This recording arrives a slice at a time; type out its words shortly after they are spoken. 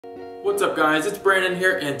What's up guys, it's Brandon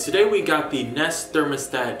here, and today we got the Nest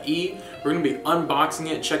Thermostat E. We're going to be unboxing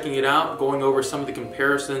it, checking it out, going over some of the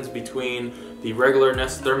comparisons between the regular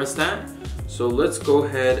Nest Thermostat. So let's go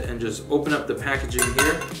ahead and just open up the packaging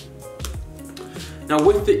here. Now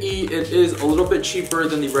with the E, it is a little bit cheaper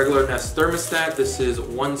than the regular Nest Thermostat. This is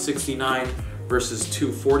 $169 versus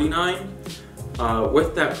 $249.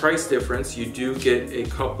 With that price difference, you do get a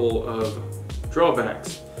couple of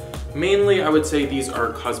drawbacks. Mainly, I would say these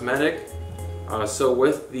are cosmetic. So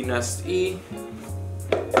with the Nest E,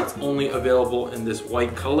 it's only available in this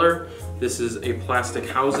white color. This is a plastic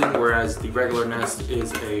housing, whereas the regular Nest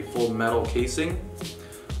is a full metal casing.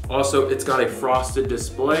 Also, it's got a frosted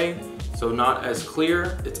display, so not as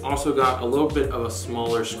clear. It's also got a little bit of a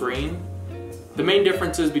smaller screen. The main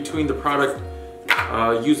differences between the product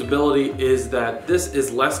usability is that this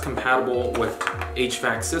is less compatible with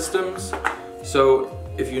HVAC systems. So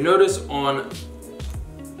if you notice on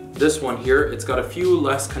this one here, it's got a few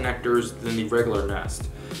less connectors than the regular Nest.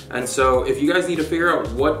 And so if you guys need to figure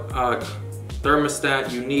out what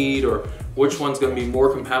thermostat you need or which one's going to be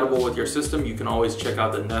more compatible with your system, you can always check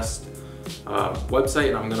out the Nest website,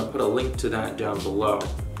 and I'm going to put a link to that down below.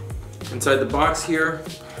 Inside the box here,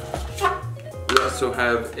 we also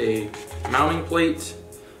have a mounting plate,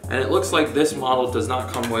 and it looks like this model does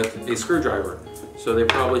not come with a screwdriver. So they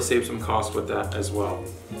probably save some cost with that as well.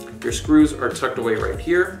 Your screws are tucked away right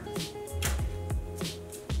here.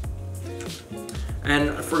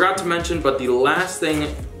 And I forgot to mention, but the last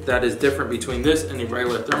thing that is different between this and the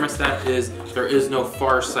regular thermostat is there is no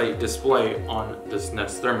far sight display on this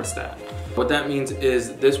Nest thermostat. What that means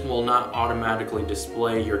is this will not automatically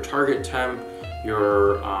display your target temp,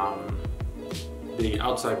 your the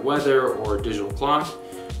outside weather or digital clock.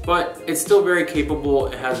 But it's still very capable.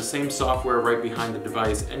 It has the same software right behind the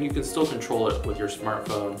device, and you can still control it with your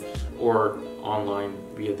smartphone or online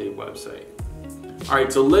via the website.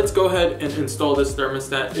 Alright, so let's go ahead and install this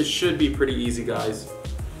thermostat. It should be pretty easy, guys.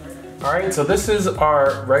 Alright, so this is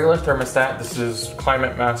our regular thermostat. This is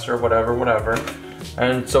Climate Master, whatever.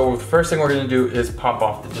 And so the first thing we're going to do is pop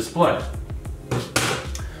off the display.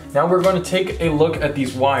 Now we're going to take a look at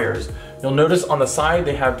these wires. You'll notice on the side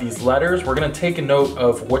they have these letters. We're going to take a note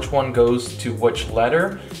of which one goes to which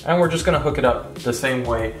letter, and we're just going to hook it up the same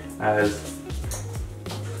way as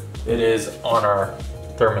it is on our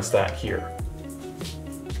thermostat here.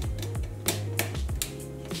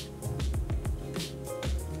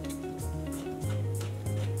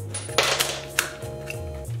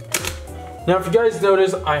 Now if you guys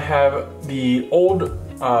notice, I have the old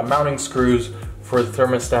mounting screws for the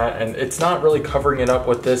thermostat, and it's not really covering it up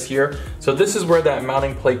with this here. So this is where that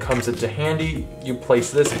mounting plate comes into handy. You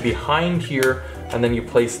place this behind here, and then you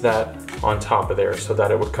place that on top of there so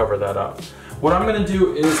that it would cover that up. What I'm gonna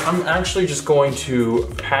do is I'm actually just going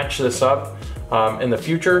to patch this up in the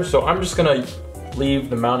future. So I'm just gonna leave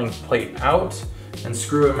the mounting plate out and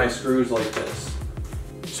screw in my screws like this.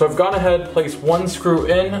 So I've gone ahead, placed one screw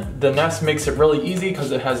in. The Nest makes it really easy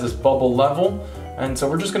because it has this bubble level. And so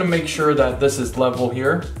we're just going to make sure that this is level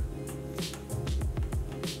here.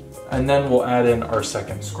 And then we'll add in our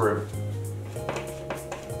second screw.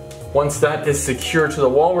 Once that is secure to the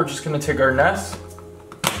wall, we're just going to take our Nest,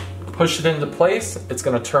 push it into place. It's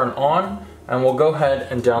going to turn on, and we'll go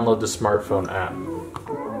ahead and download the smartphone app.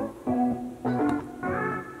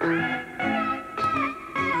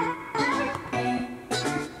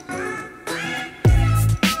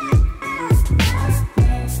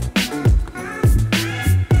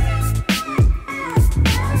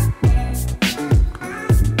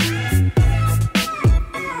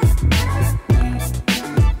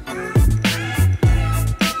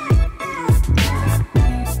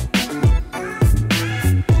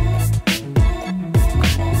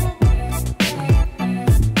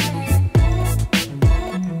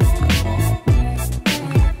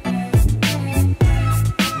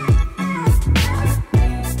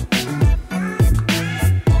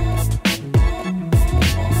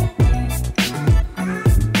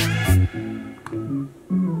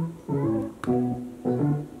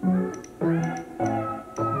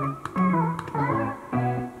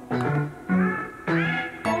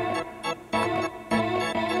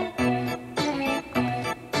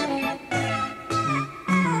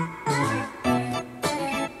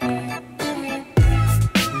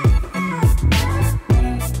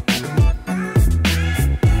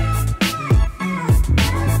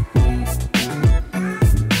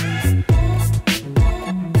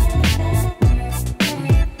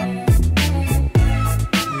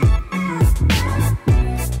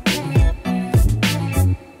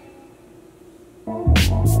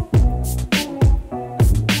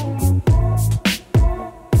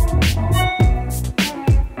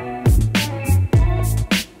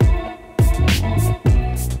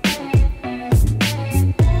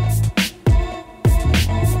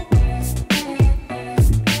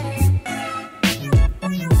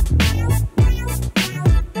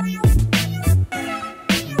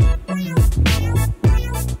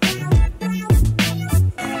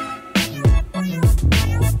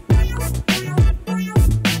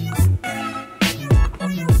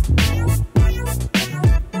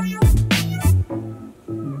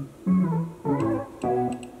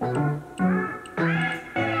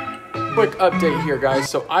 quick update here, guys.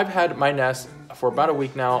 So I've had my Nest for about a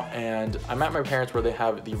week now, and I'm at my parents where they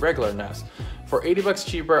have the regular Nest. For 80 bucks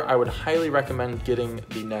cheaper, I would highly recommend getting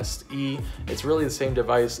the Nest E. It's really the same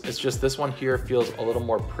device. It's just this one here feels a little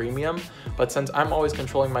more premium, but since I'm always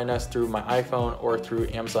controlling my Nest through my iPhone or through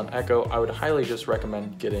Amazon Echo, I would highly just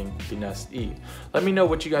recommend getting the Nest E. Let me know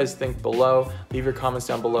what you guys think below. Leave your comments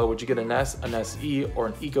down below. Would you get a Nest E, or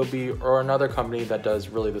an Ecobee, or another company that does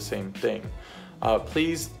really the same thing?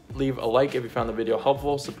 Please leave a like if you found the video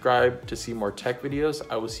helpful. Subscribe to see more tech videos.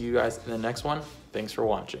 I will see you guys in the next one. Thanks for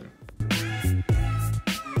watching.